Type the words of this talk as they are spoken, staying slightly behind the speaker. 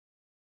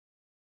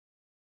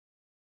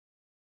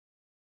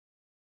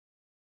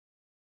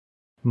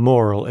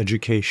Moral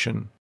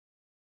education.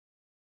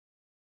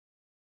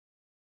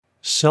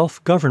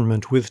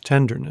 Self-government with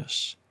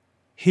tenderness.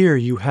 Here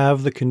you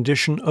have the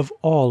condition of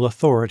all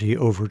authority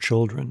over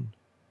children.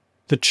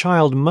 The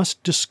child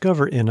must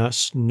discover in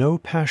us no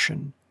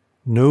passion,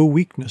 no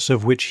weakness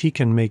of which he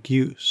can make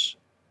use.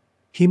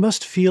 He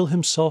must feel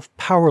himself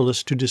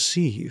powerless to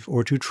deceive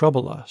or to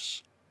trouble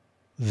us.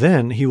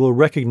 Then he will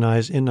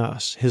recognize in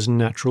us his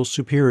natural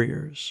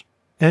superiors,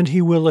 and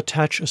he will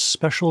attach a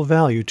special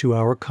value to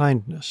our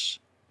kindness,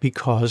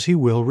 because he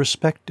will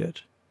respect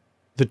it.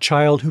 The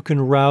child who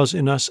can rouse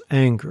in us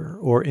anger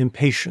or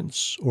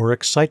impatience or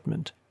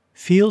excitement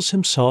feels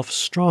himself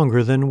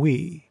stronger than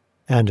we,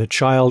 and a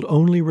child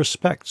only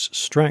respects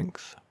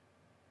strength.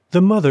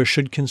 The mother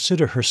should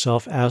consider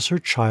herself as her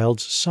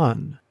child's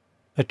sun,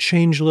 a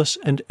changeless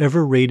and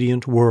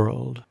ever-radiant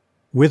world,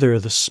 whither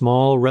the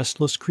small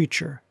restless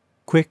creature,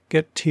 quick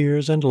at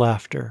tears and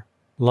laughter,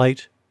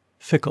 light,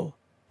 fickle,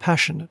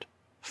 passionate,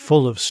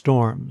 full of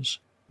storms,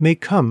 may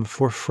come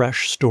for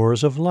fresh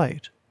stores of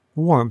light,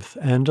 warmth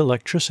and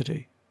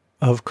electricity,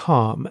 of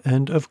calm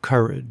and of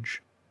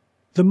courage.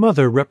 The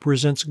mother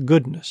represents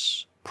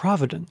goodness,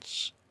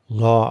 providence,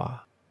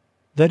 law.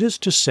 That is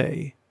to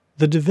say,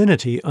 the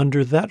divinity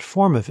under that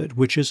form of it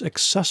which is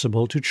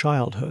accessible to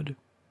childhood.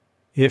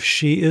 If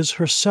she is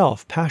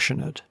herself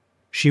passionate,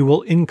 she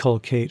will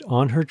inculcate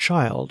on her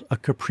child a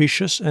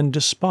capricious and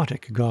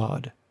despotic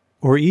god,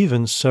 or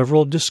even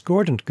several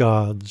discordant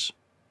gods.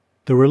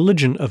 The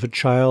religion of a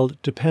child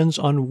depends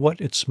on what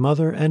its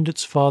mother and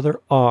its father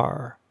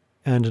are,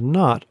 and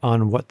not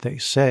on what they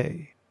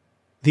say.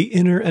 The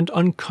inner and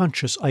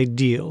unconscious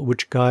ideal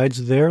which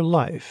guides their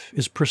life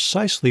is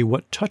precisely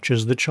what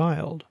touches the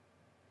child.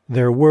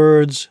 Their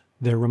words,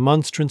 their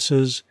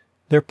remonstrances,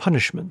 their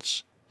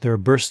punishments, their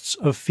bursts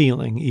of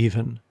feeling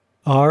even,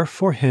 are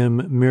for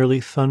him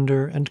merely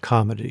thunder and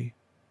comedy.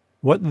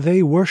 What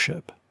they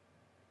worship,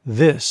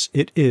 this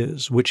it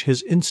is which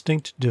his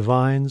instinct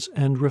divines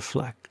and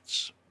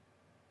reflects.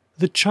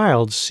 The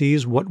child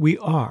sees what we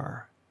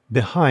are,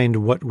 behind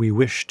what we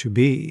wish to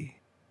be.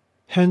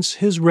 Hence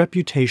his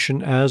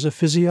reputation as a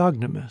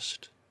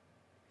physiognomist.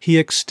 He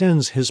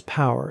extends his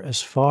power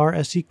as far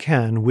as he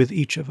can with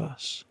each of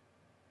us.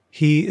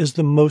 He is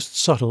the most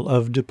subtle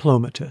of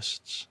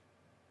diplomatists.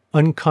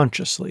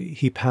 Unconsciously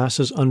he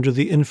passes under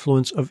the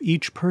influence of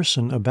each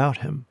person about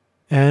him,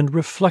 and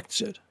reflects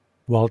it,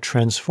 while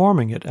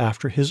transforming it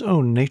after his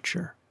own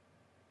nature.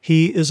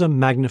 He is a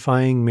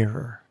magnifying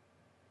mirror.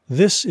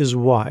 This is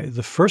why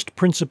the first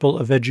principle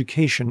of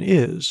education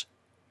is,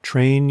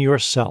 train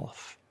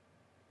yourself.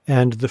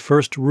 And the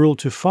first rule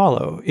to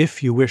follow,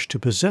 if you wish to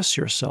possess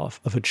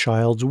yourself of a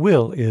child's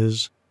will,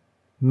 is,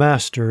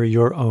 master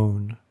your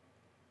own.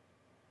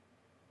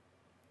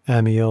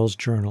 Amiel's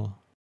Journal.